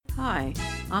Hi,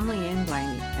 I'm Leanne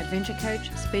Blaney, adventure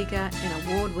coach, speaker and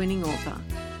award-winning author.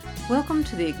 Welcome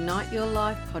to the Ignite Your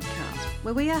Life podcast,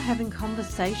 where we are having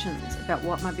conversations about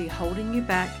what might be holding you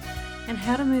back and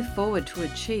how to move forward to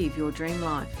achieve your dream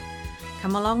life.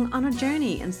 Come along on a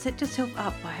journey and set yourself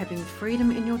up by having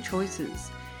freedom in your choices,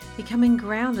 becoming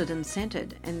grounded and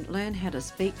centered, and learn how to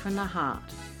speak from the heart.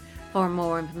 For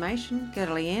more information, go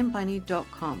to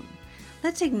leanneblaney.com.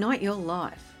 Let's ignite your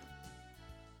life.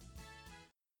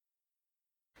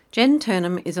 Jenn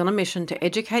Turnham is on a mission to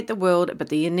educate the world about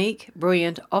the unique,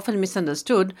 brilliant, often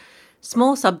misunderstood,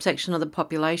 small subsection of the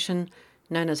population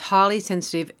known as highly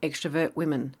sensitive extrovert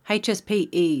women,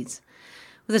 HSPEs.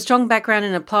 With a strong background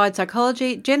in applied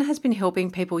psychology, Jenn has been helping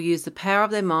people use the power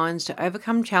of their minds to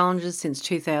overcome challenges since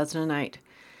 2008.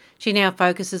 She now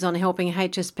focuses on helping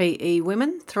HSPE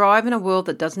women thrive in a world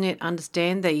that doesn't yet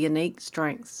understand their unique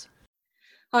strengths.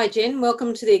 Hi Jenn,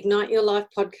 welcome to the Ignite Your Life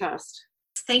podcast.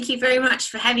 Thank you very much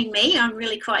for having me. I'm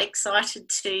really quite excited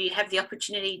to have the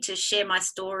opportunity to share my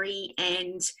story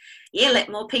and let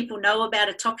more people know about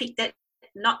a topic that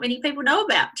not many people know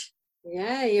about.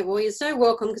 Yeah, well, you're so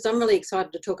welcome, because I'm really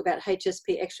excited to talk about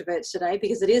HSP extroverts today,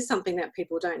 because it is something that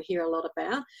people don't hear a lot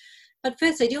about. But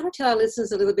firstly, do you want to tell our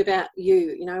listeners a little bit about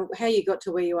you, how you got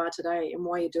to where you are today and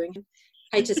why you're doing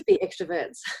HSP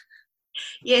extroverts?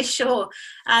 Yeah, sure.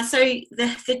 So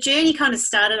the journey kind of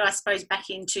started, I suppose, back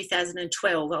in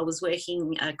 2012. I was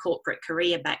working a corporate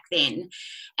career back then,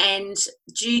 and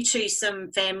due to some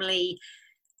family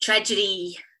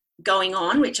tragedy going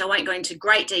on, which I won't go into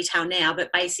great detail now,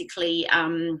 but basically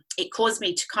it caused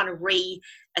me to kind of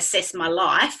reassess my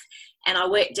life. And I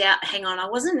worked out,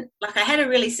 I had a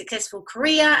really successful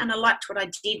career and I liked what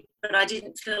I did, but I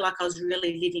didn't feel like I was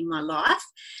really living my life.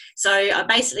 So I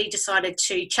basically decided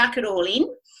to chuck it all in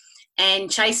and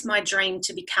chase my dream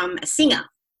to become a singer.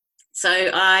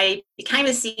 So I became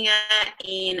a singer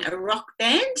in a rock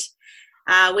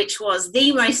band, which was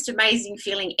the most amazing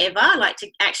feeling ever, like to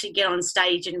actually get on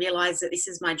stage and realise that this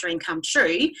is my dream come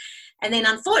true. And then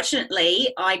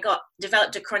unfortunately, I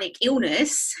developed a chronic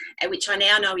illness, which I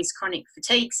now know is chronic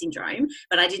fatigue syndrome,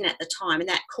 but I didn't at the time. And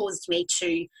that caused me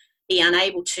to be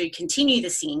unable to continue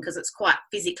the singing because it's quite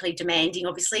physically demanding,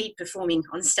 obviously, performing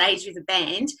on stage with a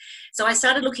band. So I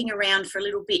started looking around for a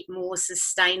little bit more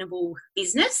sustainable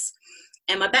business.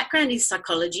 And my background is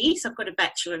psychology, so I've got a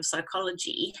Bachelor of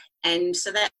Psychology. And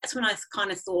so that's when I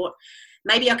kind of thought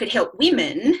maybe I could help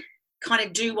women kind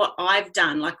of do what I've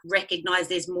done, like recognise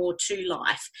there's more to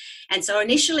life. And so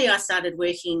initially I started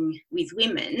working with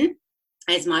women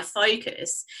as my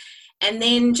focus. And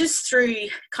then just through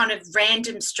kind of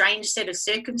random, strange set of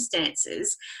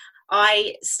circumstances,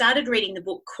 I started reading the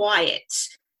book Quiet,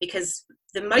 because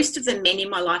most of the men in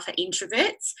my life are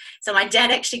introverts. So my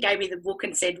dad actually gave me the book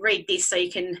and said, read this so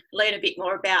you can learn a bit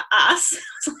more about us.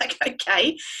 I was like,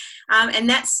 okay. And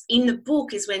that's in the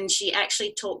book is when she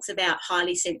actually talks about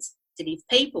highly sensitive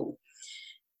people.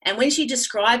 And when she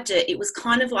described it, it was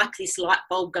kind of like this light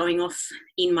bulb going off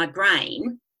in my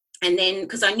brain. And then,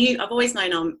 because I've always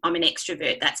known I'm an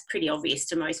extrovert, that's pretty obvious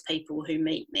to most people who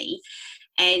meet me.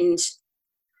 And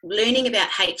learning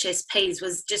about HSPs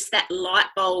was just that light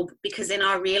bulb, because then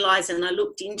I realised, and I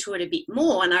looked into it a bit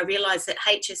more, and I realised that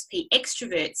HSP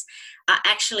extroverts are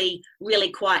actually really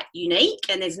quite unique,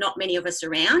 and there's not many of us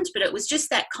around. But it was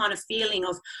just that kind of feeling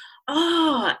of,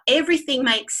 everything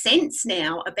makes sense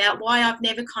now about why I've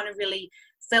never kind of really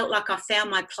felt like I found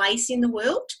my place in the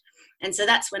world. And so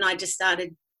that's when I just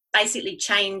basically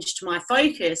changed my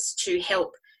focus to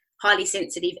help highly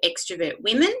sensitive extrovert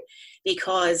women,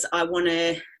 because I want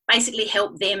to basically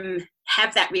help them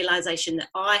have that realisation that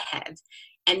I have,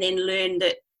 and then learn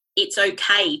that it's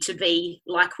okay to be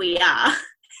like we are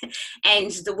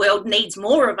and the world needs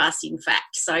more of us, in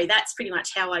fact. So that's pretty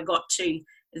much how I got to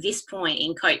this point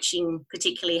in coaching,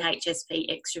 particularly HSP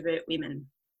extrovert women.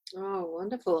 Oh,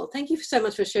 wonderful. Thank you so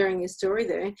much for sharing your story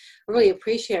there. I really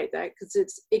appreciate that, because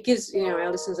it gives our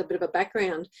listeners a bit of a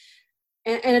background.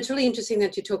 And it's really interesting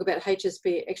that you talk about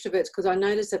HSP extroverts, because I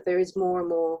notice that there is more and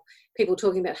more people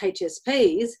talking about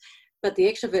HSPs, but the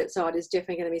extrovert side is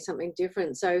definitely going to be something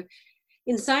different. So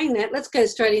in saying that, let's go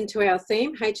straight into our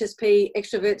theme, HSP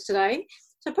extroverts today.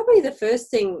 So probably the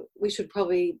first thing we should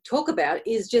probably talk about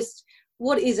is just,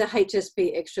 what is a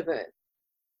HSP extrovert?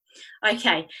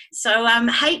 Okay, so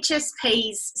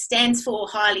HSPs stands for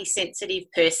highly sensitive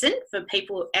person, for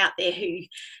people out there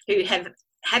who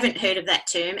haven't heard of that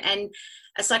term. And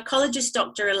a psychologist,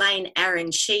 Dr. Elaine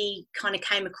Aron, she kind of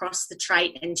came across the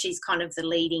trait, and she's kind of the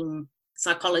leading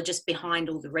psychologist behind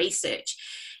all the research.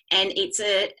 And it's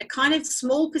a kind of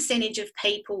small percentage of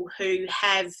people who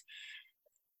have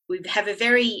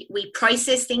we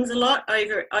process things a lot,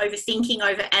 overthinking,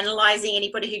 over analysing.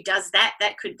 Anybody who does that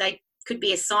could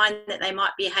be a sign that they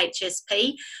might be a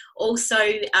HSP. Also,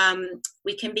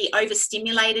 we can be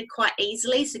overstimulated quite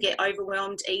easily, so get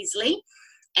overwhelmed easily.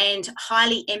 And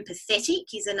highly empathetic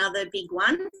is another big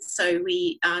one. So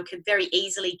we can very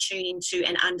easily tune into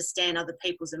and understand other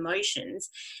people's emotions,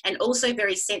 and also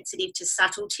very sensitive to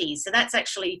subtleties. So that's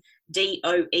actually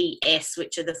DOES,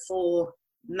 which are the 4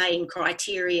 main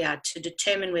criteria to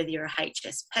determine whether you're a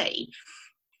HSP.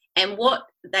 And what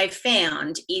they've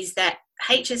found is that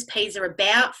HSPs are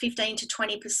about 15 to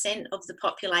 20% of the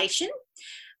population.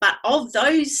 But of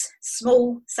those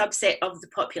small subset of the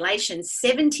population,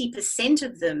 70%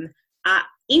 of them are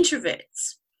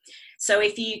introverts. So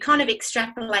if you kind of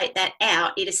extrapolate that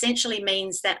out, it essentially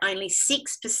means that only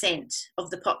 6%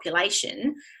 of the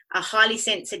population are highly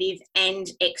sensitive and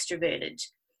extroverted.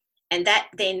 And that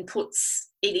then puts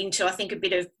it into, I think, a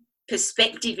bit of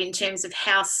perspective in terms of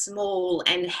how small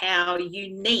and how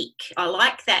unique. I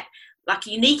like that, like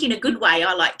unique in a good way,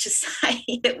 I like to say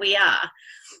that we are.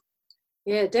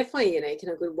 Yeah, definitely unique in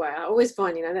a good way. I always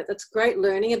find, that's great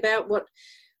learning about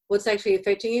what's actually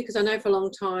affecting you, because I know for a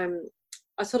long time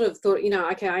I sort of thought,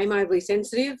 okay, I am overly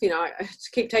sensitive, I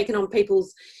keep taking on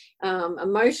people's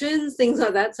emotions, things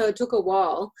like that. So it took a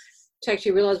while to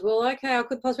actually realise, well, okay, I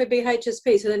could possibly be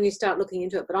HSP. So then you start looking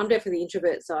into it. But I'm definitely the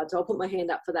introvert side, so I'll put my hand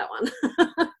up for that one.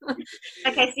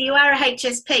 Okay, so you are a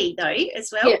HSP though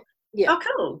as well? Yeah. Oh,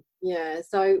 cool. Yeah,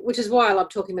 so which is why I love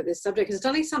talking about this subject, because it's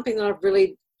only something that I've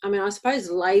really, I suppose,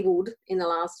 labelled in the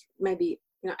last maybe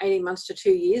 18 months to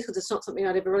 2 years, because it's not something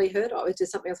I'd ever really heard of. It's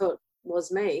just something I thought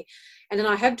was me. And then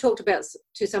I have talked about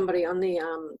to somebody on the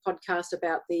podcast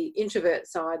about the introvert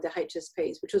side, the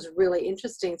HSPs, which was really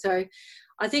interesting. So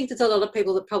I think there's a lot of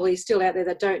people that probably still out there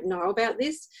that don't know about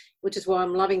this, which is why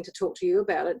I'm loving to talk to you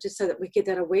about it, just so that we get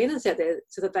that awareness out there,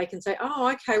 so that they can say,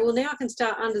 oh, okay, well, now I can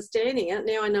start understanding it.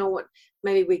 Now I know what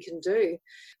maybe we can do.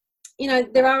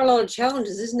 There are a lot of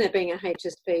challenges, isn't there, being a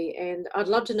HSP? And I'd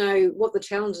love to know what the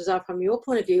challenges are from your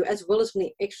point of view, as well as from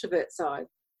the extrovert side.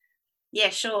 Yeah,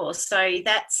 sure. So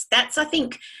that's I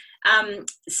think,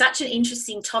 such an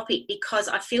interesting topic, because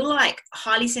I feel like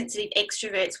highly sensitive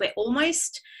extroverts, we're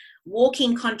almost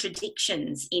walking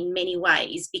contradictions in many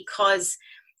ways,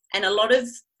 and a lot of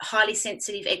highly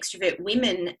sensitive extrovert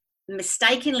women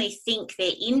mistakenly think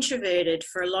they're introverted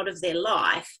for a lot of their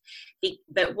life.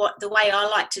 But the way I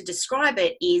like to describe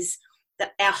it is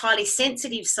that our highly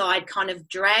sensitive side kind of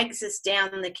drags us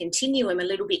down the continuum a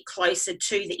little bit closer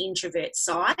to the introvert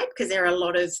side, because there are a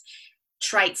lot of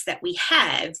traits that we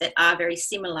have that are very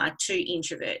similar to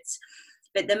introverts.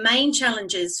 But the main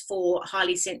challenges for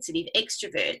highly sensitive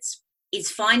extroverts is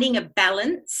finding a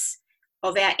balance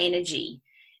of our energy,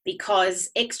 because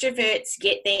extroverts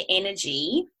get their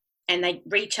energy and they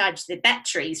recharge their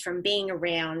batteries from being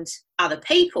around other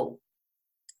people.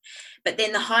 But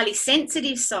then the highly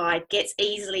sensitive side gets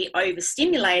easily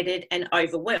overstimulated and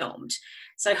overwhelmed.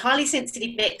 So highly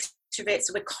sensitive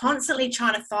extroverts, we're constantly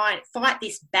trying to fight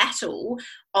this battle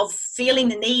of feeling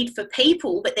the need for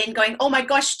people, but then going, oh my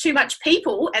gosh, too much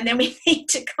people. And then we need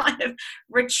to kind of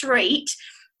retreat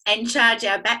and charge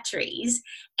our batteries.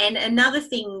 And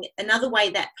another way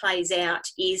that plays out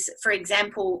is, for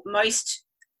example, most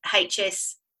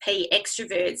HSP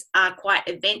extroverts are quite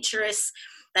adventurous.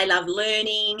 They love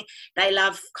learning. They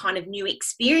love kind of new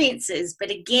experiences. But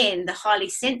again, the highly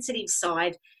sensitive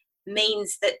side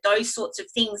means that those sorts of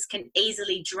things can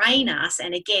easily drain us.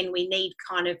 And again, we need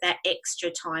kind of that extra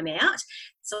time out.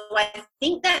 So I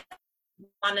think that's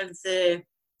one of the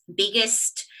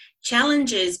biggest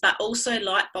challenges, but also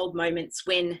light bulb moments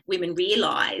when women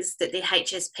realise that they're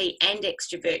HSP and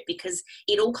extrovert, because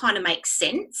it all kind of makes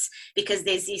sense, because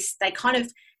there's this,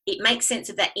 it makes sense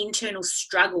of that internal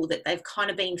struggle that they've kind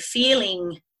of been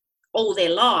feeling all their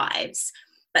lives,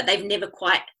 but they've never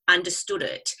quite understood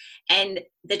it. And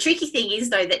the tricky thing is,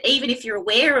 though, that even if you're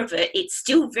aware of it, it's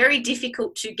still very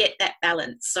difficult to get that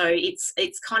balance. So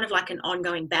it's kind of like an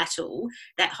ongoing battle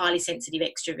that highly sensitive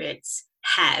extroverts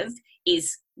have,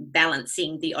 is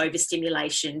balancing the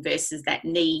overstimulation versus that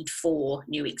need for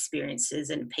new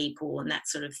experiences and people and that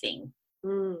sort of thing.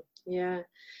 Yeah.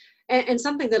 And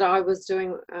something that I was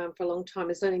doing for a long time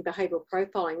is learning behavioural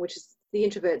profiling, which is the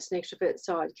introverts and extrovert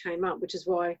side came up, which is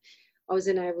why I was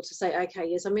then able to say, okay,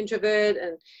 yes, I'm introvert,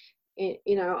 and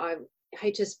I'm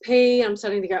HSP. I'm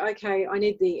starting to go, okay, I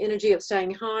need the energy of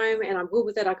staying home, and I'm good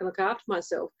with that. I can look after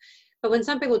myself. But when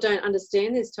some people don't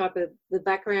understand this type of the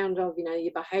background of, you know,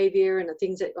 your behaviour and the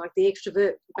things that, like the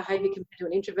extrovert behaviour compared to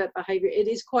an introvert behaviour, it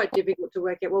is quite difficult to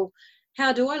work out, well,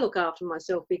 how do I look after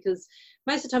myself? Because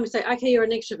most of the time we say, okay, you're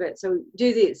an extrovert, so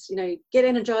do this, you know, get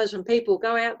energized from people,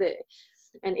 go out there.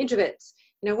 And introverts,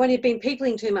 you know, when you've been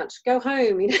peopling too much, go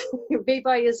home, you know, be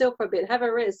by yourself for a bit, have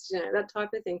a rest, you know, that type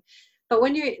of thing. But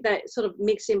when you that sort of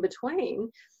mix in between,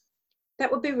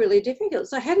 that would be really difficult.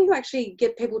 So how do you actually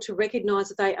get people to recognise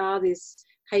that they are this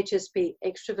HSP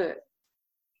extrovert?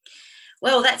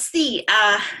 Well, that's the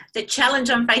challenge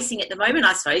I'm facing at the moment,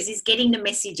 I suppose, is getting the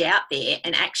message out there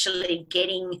and actually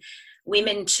getting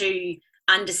women to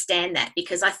understand that,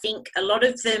 because I think a lot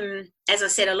of them, as I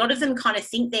said, a lot of them kind of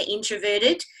think they're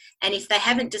introverted, and if they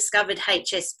haven't discovered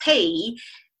HSP,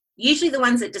 usually the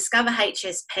ones that discover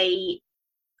HSP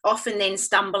often then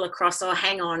stumble across, oh,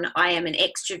 hang on, I am an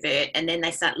extrovert, and then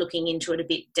they start looking into it a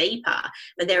bit deeper.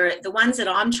 But there are the ones that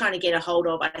I'm trying to get a hold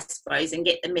of, I suppose, and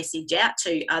get the message out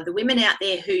to are the women out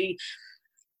there who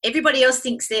everybody else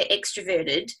thinks they're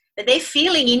extroverted, but they're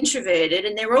feeling introverted,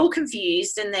 and they're all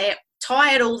confused, and they're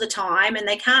tired all the time, and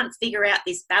they can't figure out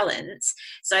this balance.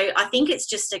 So I think it's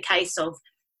just a case of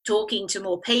talking to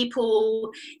more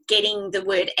people, getting the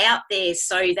word out there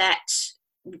so that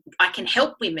I can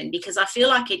help women, because I feel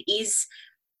like it is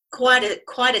quite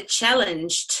a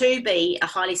challenge to be a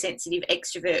highly sensitive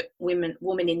extrovert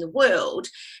woman in the world,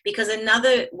 because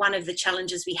another one of the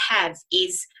challenges we have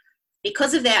is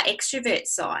because of our extrovert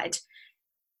side.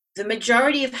 The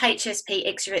majority of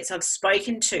HSP extroverts I've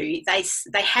spoken to,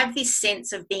 they have this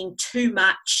sense of being too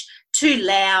much, too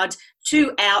loud,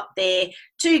 too out there,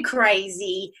 too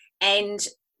crazy, and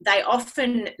they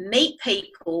often meet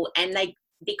people, and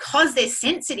because they're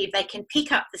sensitive, they can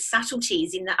pick up the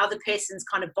subtleties in the other person's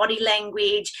kind of body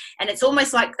language, and it's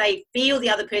almost like they feel the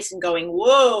other person going,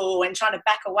 whoa, and trying to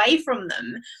back away from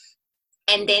them.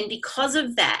 And then because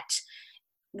of that,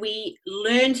 we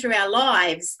learn through our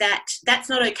lives that that's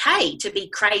not okay to be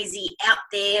crazy, out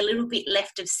there, a little bit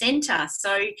left of centre.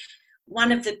 So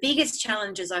one of the biggest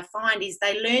challenges I find is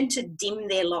they learn to dim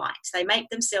their light. They make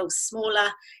themselves smaller,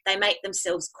 they make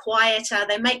themselves quieter,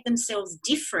 they make themselves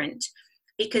different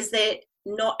because they're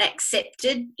not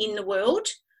accepted in the world.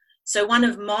 So one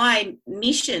of my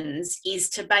missions is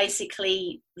to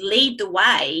basically lead the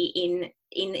way in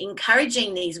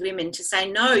encouraging these women to say,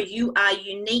 no, you are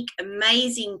unique,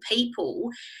 amazing people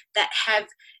that have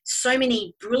so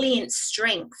many brilliant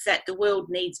strengths that the world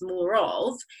needs more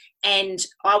of. And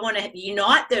I want to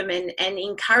unite them and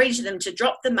encourage them to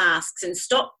drop the masks and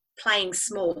stop playing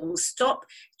small, stop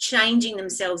changing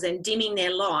themselves and dimming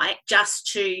their light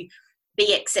just to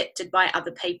be accepted by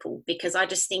other people, because I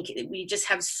just think we just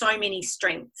have so many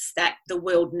strengths that the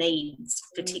world needs,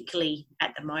 particularly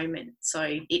at the moment.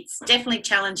 So it's definitely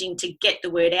challenging to get the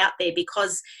word out there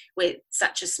because we're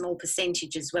such a small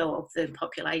percentage as well of the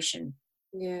population.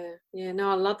 Yeah, no,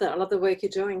 I love that. I love the work you're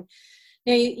doing.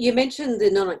 Now, you mentioned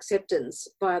the non-acceptance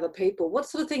by other people. What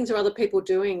sort of things are other people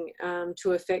doing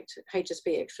to affect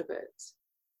HSP extroverts?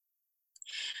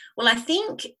 Well, I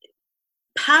think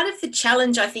part of the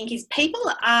challenge, I think, is people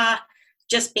are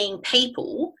just being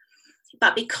people,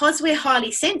 but because we're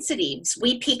highly sensitives,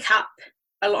 we pick up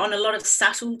on a lot of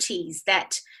subtleties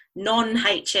that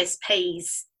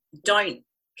non-HSPs don't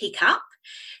pick up.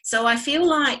 So I feel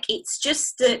like it's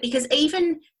just because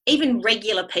even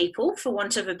regular people, for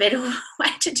want of a better way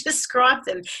to describe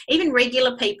them, even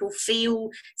regular people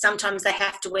feel sometimes they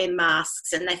have to wear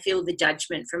masks and they feel the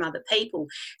judgment from other people.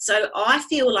 So I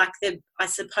feel like I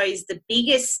suppose the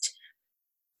biggest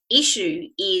issue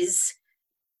is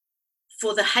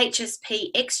for the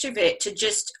HSP extrovert to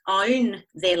just own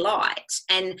their light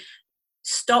and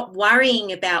stop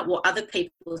worrying about what other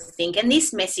people think. And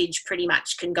this message pretty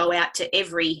much can go out to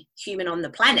every human on the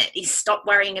planet, is stop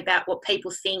worrying about what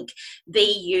people think,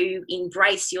 be you,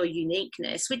 embrace your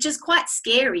uniqueness, which is quite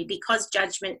scary because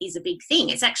judgment is a big thing.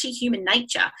 It's actually human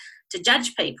nature to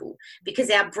judge people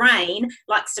because our brain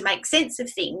likes to make sense of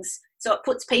things. So it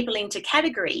puts people into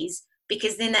categories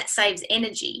because then that saves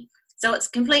energy. So it's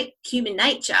complete human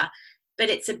nature, but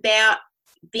it's about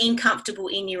being comfortable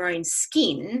in your own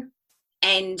skin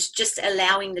and just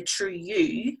allowing the true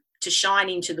you to shine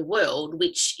into the world,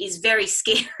 which is very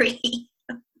scary.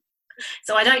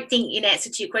 So I don't think, in answer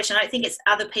to your question, I don't think it's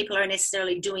other people are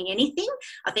necessarily doing anything.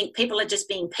 I think people are just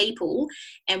being people,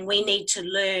 and we need to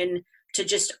learn to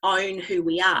just own who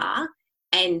we are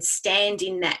and stand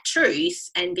in that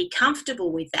truth and be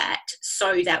comfortable with that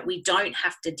so that we don't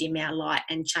have to dim our light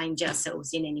and change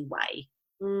ourselves in any way.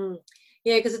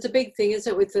 Yeah, because it's a big thing,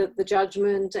 isn't it, with the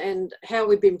judgment and how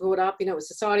we've been brought up, with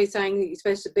society saying that you're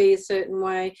supposed to be a certain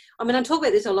way. I mean, I talk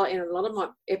about this a lot in a lot of my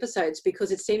episodes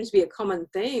because it seems to be a common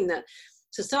theme that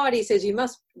society says you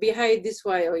must behave this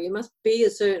way or you must be a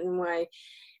certain way.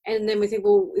 And then we think,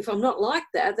 well, if I'm not like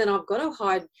that, then I've got to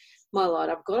hide my light.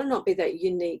 I've got to not be that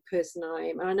unique person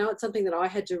I am. And I know it's something that I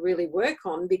had to really work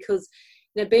on because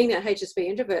being that HSP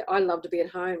introvert, I love to be at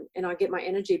home and I get my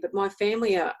energy, but my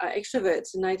family are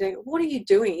extroverts and they think, what are you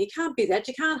doing? You can't be that.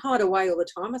 You can't hide away all the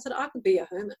time. I said, I could be a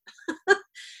hermit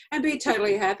and be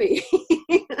totally happy.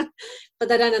 But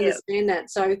they don't understand that.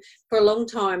 So for a long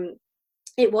time,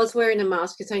 it was wearing a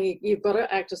mask. You're saying you've got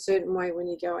to act a certain way when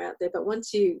you go out there. But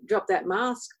once you drop that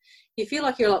mask, you feel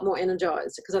like you're a lot more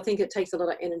energized because I think it takes a lot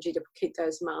of energy to keep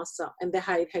those masks up and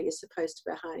behave how you're supposed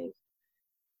to behave.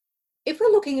 If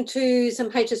we're looking to some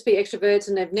HSP extroverts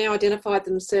and they've now identified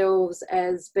themselves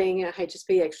as being a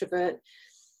HSP extrovert,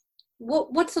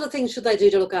 what sort of things should they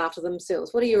do to look after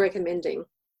themselves? What are you recommending?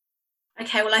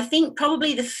 Okay, well, I think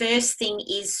probably the first thing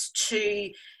is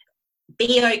to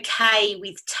be okay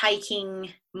with taking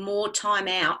more time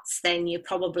outs than you're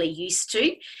probably used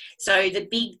to. So the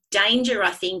big danger,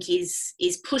 I think, is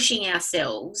pushing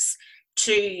ourselves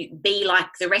to be like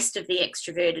the rest of the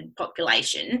extroverted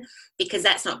population, because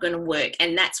that's not going to work.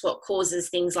 And that's what causes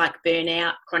things like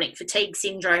burnout, chronic fatigue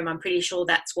syndrome. I'm pretty sure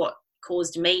that's what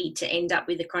caused me to end up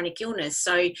with a chronic illness.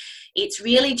 So it's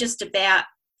really just about,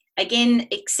 again,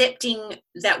 accepting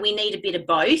that we need a bit of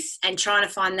both and trying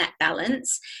to find that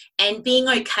balance and being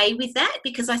okay with that.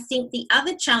 Because I think the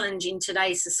other challenge in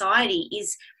today's society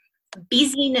is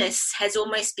busyness has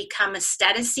almost become a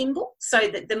status symbol, so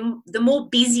that the more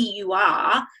busy you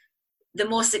are, the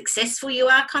more successful you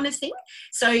are, kind of thing.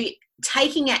 So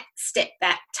taking that step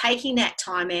back, taking that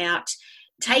time out,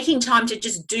 taking time to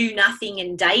just do nothing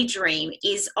and daydream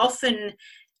is often,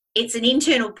 it's an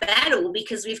internal battle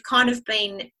because we've kind of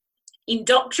been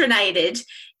indoctrinated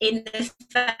in the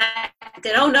fact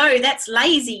that, oh no, that's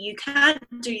lazy, you can't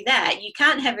do that, you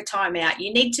can't have a time out,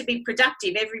 you need to be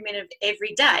productive every minute of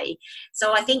every day.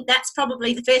 So I think that's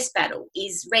probably the first battle,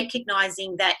 is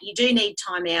recognizing that you do need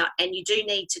time out and you do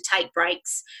need to take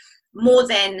breaks more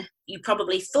than you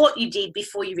probably thought you did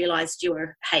before you realized you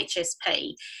were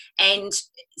HSP. And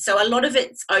so a lot of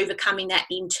it's overcoming that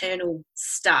internal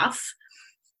stuff.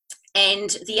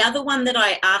 And the other one that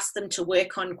I asked them to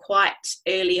work on quite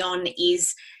early on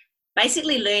is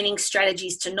basically learning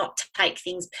strategies to not take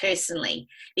things personally,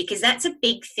 because that's a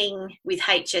big thing with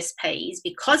HSPs.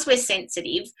 Because we're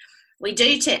sensitive, we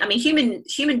do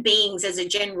human beings as a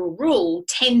general rule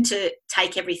tend to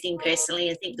take everything personally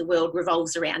and think the world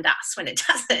revolves around us when it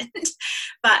doesn't.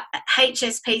 But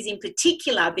HSPs in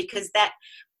particular, because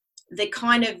the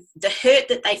hurt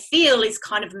that they feel is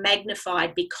kind of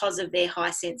magnified because of their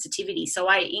high sensitivity. So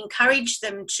I encourage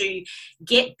them to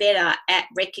get better at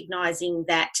recognizing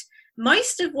that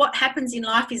most of what happens in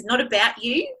life is not about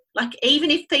you. Like, even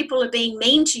if people are being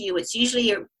mean to you, it's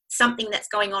usually something that's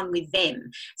going on with them.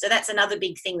 So that's another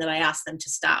big thing that I ask them to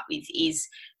start with, is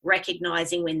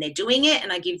recognizing when they're doing it.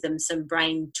 And I give them some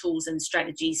brain tools and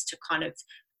strategies to kind of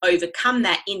overcome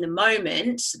that in the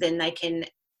moment, so then they can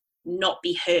not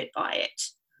be hurt by it.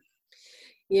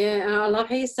 Yeah, and I love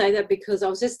how you say that, because I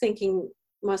was just thinking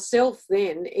myself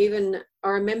then, even I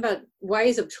remember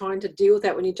ways of trying to deal with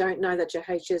that when you don't know that you're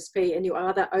HSP and you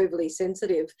are that overly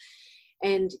sensitive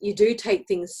and you do take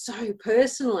things so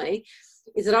personally,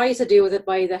 is that I used to deal with it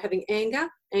by either having anger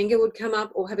would come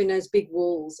up, or having those big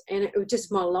walls. And it was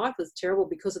just, my life was terrible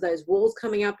because of those walls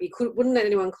coming up. You wouldn't let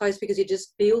anyone close because you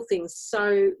just feel things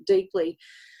so deeply.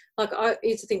 Like, I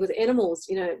used to think with animals,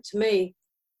 to me,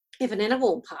 if an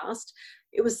animal passed,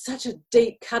 it was such a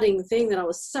deep cutting thing that I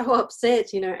was so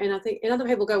upset, and I think, and other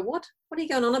people go, what are you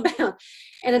going on about?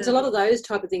 And it's a lot of those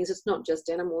type of things. It's not just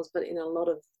animals, but in a lot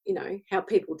of, how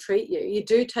people treat you. You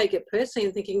do take it personally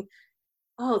and thinking,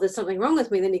 oh, there's something wrong with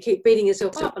me. Then you keep beating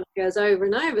yourself up and it goes over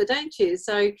and over, don't you?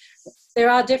 So there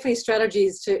are definitely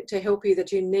strategies to help you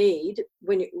that you need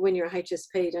when you're a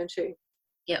HSP, don't you?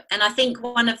 Yeah, and I think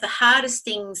one of the hardest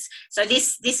things, so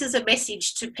this is a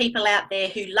message to people out there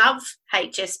who love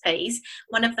HSPs,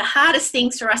 one of the hardest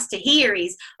things for us to hear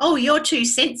is, oh, you're too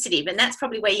sensitive. And that's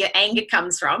probably where your anger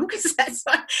comes from, because that's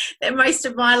why most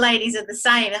of my ladies are the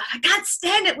same. I can't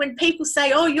stand it when people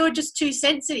say, oh, you're just too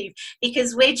sensitive,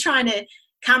 because we're trying to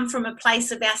come from a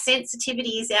place of our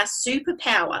sensitivity is our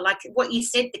superpower. Like what you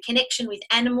said, the connection with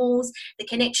animals, the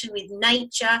connection with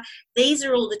nature, these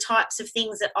are all the types of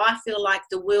things that I feel like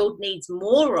the world needs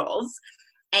more of.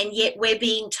 and yet we're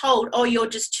being told, oh, you're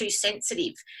just too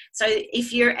sensitive. So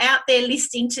if you're out there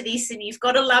listening to this and you've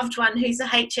got a loved one who's a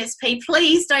HSP,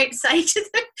 please don't say to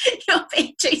them, you're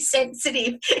being too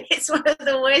sensitive. It's one of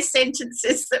the worst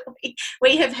sentences that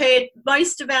we have heard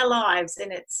most of our lives,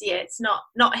 and it's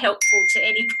not helpful to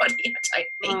anybody, I don't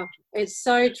think. Oh, it's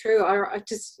so true. I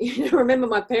just remember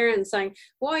my parents saying,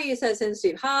 why are you so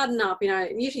sensitive? Harden up.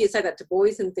 Usually you say that to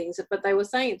boys and things, but they were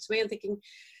saying it to me and thinking,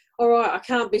 all right, I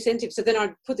can't be sensitive. So then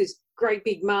I'd put this great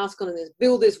big mask on and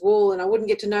build this wall, and I wouldn't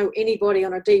get to know anybody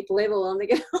on a deep level. And they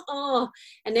go, oh,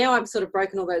 and now I've sort of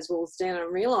broken all those walls down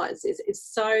and realised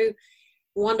it's so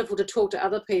wonderful to talk to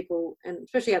other people, and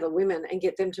especially other women, and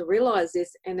get them to realise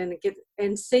this, and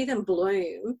then see them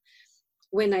bloom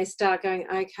when they start going,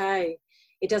 okay,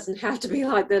 it doesn't have to be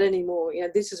like that anymore.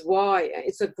 This is why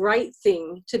it's a great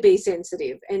thing to be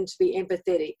sensitive and to be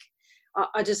empathetic.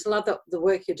 I just love the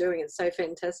work you're doing. It's so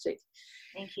fantastic.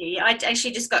 Thank you. I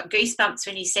actually just got goosebumps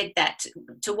when you said that,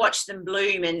 to watch them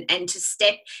bloom and to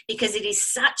step, because it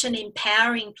is such an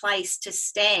empowering place to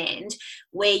stand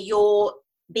where you're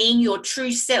being your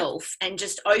true self and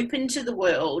just open to the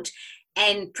world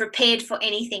and prepared for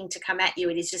anything to come at you.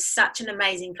 It is just such an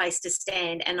amazing place to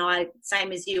stand. And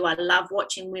same as you, I love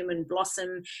watching women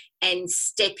blossom and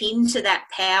step into that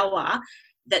power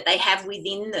that they have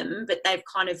within them, but they've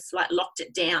kind of like locked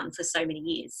it down for so many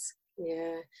years.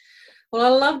 Yeah. Well, I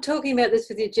love talking about this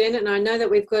with you, Jen, and I know that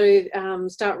we've got to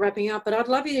start wrapping up, but I'd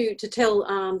love you to tell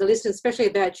the listeners, especially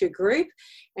about your group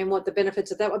and what the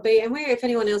benefits of that would be, and where, if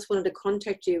anyone else wanted to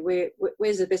contact you,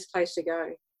 where's the best place to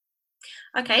go?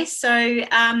 Okay, so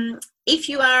if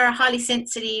you are a highly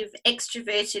sensitive,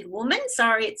 extroverted woman,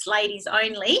 sorry, it's ladies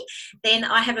only, then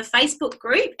I have a Facebook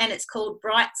group and it's called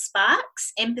Bright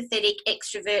Sparks, Empathetic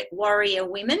Extrovert Warrior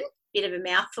Women. Bit of a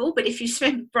mouthful, but if you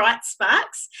spend Bright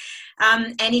Sparks,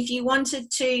 and if you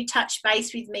wanted to touch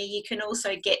base with me, you can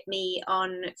also get me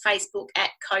on Facebook at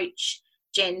Coach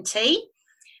Jenn T.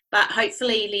 But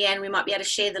hopefully, Leanne, we might be able to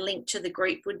share the link to the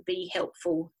group, would be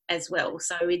helpful as well.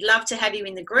 So we'd love to have you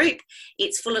in the group.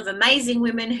 It's full of amazing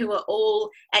women who are all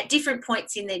at different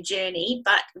points in their journey.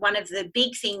 But one of the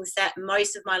big things that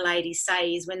most of my ladies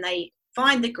say is when they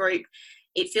find the group,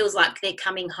 it feels like they're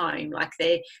coming home, like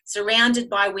they're surrounded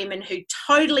by women who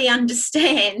totally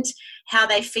understand how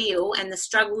they feel and the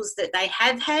struggles that they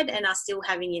have had and are still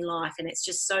having in life. And it's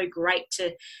just so great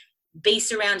to be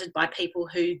surrounded by people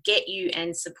who get you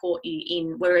and support you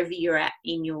in wherever you're at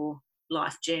in your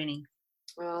life journey.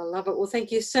 Oh, I love it. Well, thank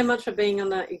you so much for being on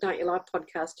the Ignite Your Life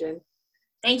podcast, Jen.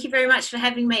 Thank you very much for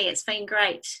having me. It's been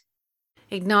great.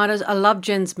 Igniters, I love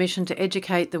Jen's mission to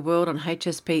educate the world on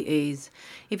HSP ease.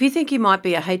 If you think you might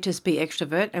be a HSP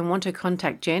extrovert and want to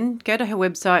contact Jenn, go to her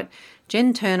website,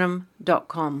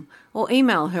 jenturnham.com, or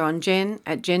email her on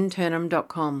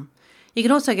jen@jenturnham.com. You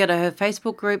can also go to her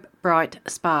Facebook group, Bright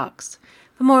Sparks.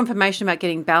 For more information about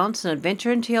getting balance and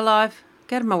adventure into your life,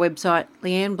 go to my website,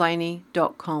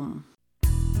 leanneblaney.com.